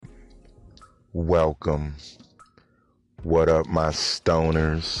Welcome. What up, my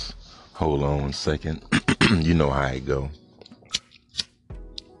stoners? Hold on 1 second. You know how it go.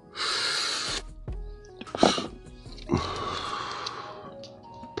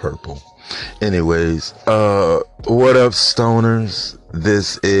 Purple. Anyways, what up, stoners?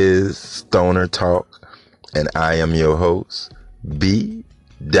 This is Stoner Talk, and I am your host, B.C.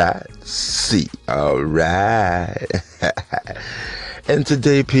 All right. And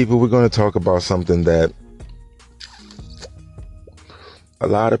today, people, we're going to talk about something that a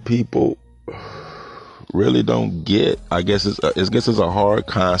lot of people really don't get. I guess it's a hard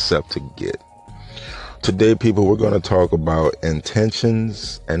concept to get. Today, people, we're going to talk about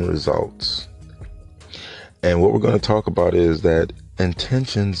intentions and results. And what we're going to talk about is that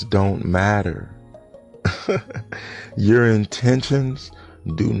intentions don't matter. Your intentions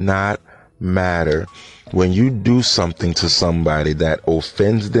do not matter. When you do something to somebody that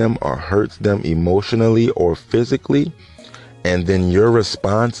offends them or hurts them emotionally or physically, and then your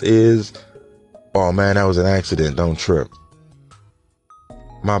response is, "Oh man, that was an accident, don't trip."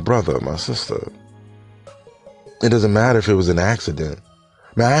 My brother, my sister, it doesn't matter if it was an accident.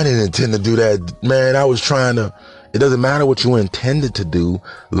 Man, I didn't intend to do that. Man, I was trying to. It doesn't matter what you intended to do.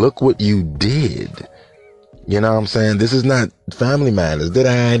 Look what you did. You know what I'm saying? This is not Family Matters. Did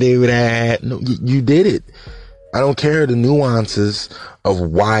I do that? No, you did it. I don't care the nuances of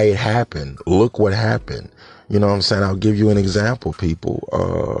why it happened. Look what happened. You know what I'm saying? I'll give you an example, people.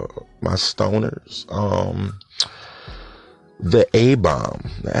 My stoners. The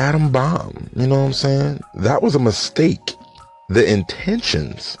A-bomb, the atom bomb. You know what I'm saying? That was a mistake. The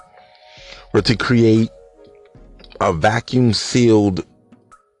intentions were to create a vacuum sealed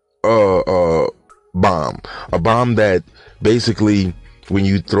bomb. A bomb that basically, when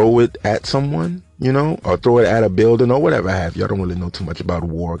you throw it at someone, you know, or throw it at a building or whatever have you. I don't really know too much about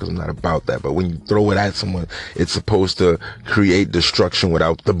war because I'm not about that. But when you throw it at someone, it's supposed to create destruction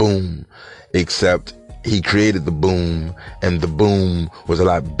without the boom. Except he created the boom, and the boom was a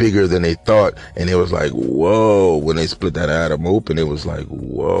lot bigger than they thought. And it was like, whoa, when they split that atom open, it was like,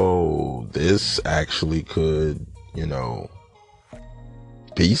 whoa, this actually could, you know,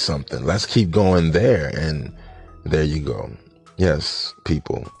 be something. Let's keep going there. And there you go. Yes,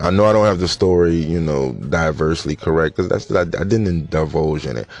 people. I know I don't have the story, you know, diversely correct, because I didn't divulge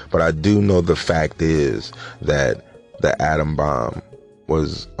in it. But I do know the fact is that the atom bomb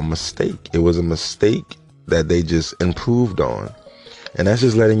was a mistake. It was a mistake that they just improved on. And that's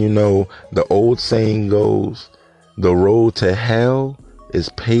just letting you know, the old saying goes, the road to hell is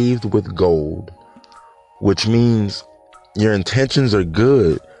paved with gold, which means your intentions are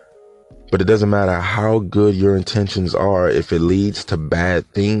good, but it doesn't matter how good your intentions are. If it leads to bad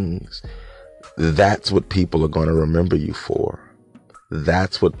things, that's what people are going to remember you for.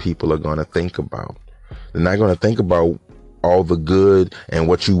 That's what people are going to think about. They're not going to think about all the good and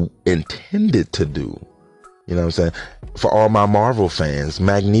what you intended to do. You know what I'm saying? For all my Marvel fans,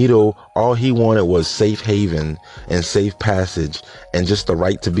 Magneto, all he wanted was safe haven and safe passage and just the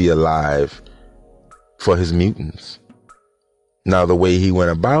right to be alive for his mutants. Now, the way he went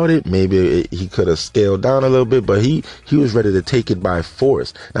about it, maybe he could have scaled down a little bit, but he was ready to take it by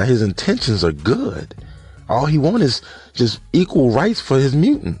force. Now, his intentions are good. All he wants is just equal rights for his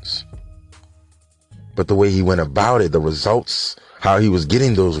mutants. But the way he went about it, the results, how he was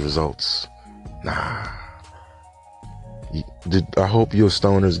getting those results, nah. I hope your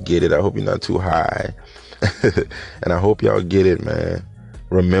stoners get it. I hope you're not too high. And I hope y'all get it, man.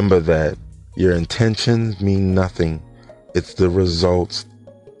 Remember that your intentions mean nothing. It's the results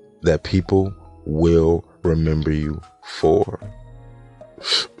that people will remember you for.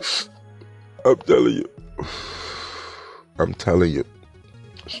 I'm telling you. I'm telling you.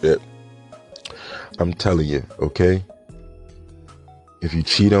 Shit. I'm telling you, okay? If you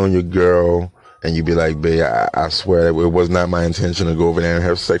cheat on your girl and you be like, babe, I swear it was not my intention to go over there and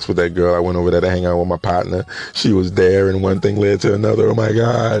have sex with that girl. I went over there to hang out with my partner. She was there and one thing led to another. Oh my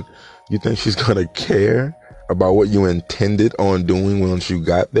God. You think she's gonna care about what you intended on doing once you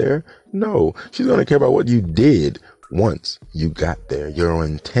got there? No, she's gonna care about what you did once you got there. Your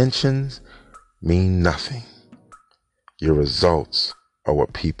intentions mean nothing. Your results are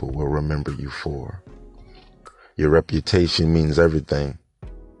what people will remember you for. Your reputation means everything.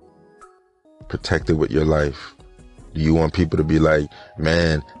 Protect it with your life. Do you want people to be like,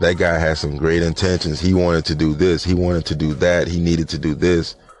 man, that guy has some great intentions. He wanted to do this. He wanted to do that. He needed to do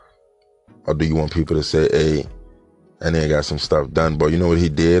this. Or do you want people to say, hey, and then got some stuff done, but you know what he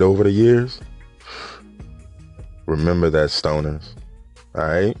did over the years? Remember that, stoners. All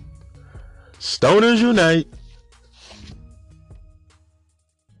right? Stoners unite.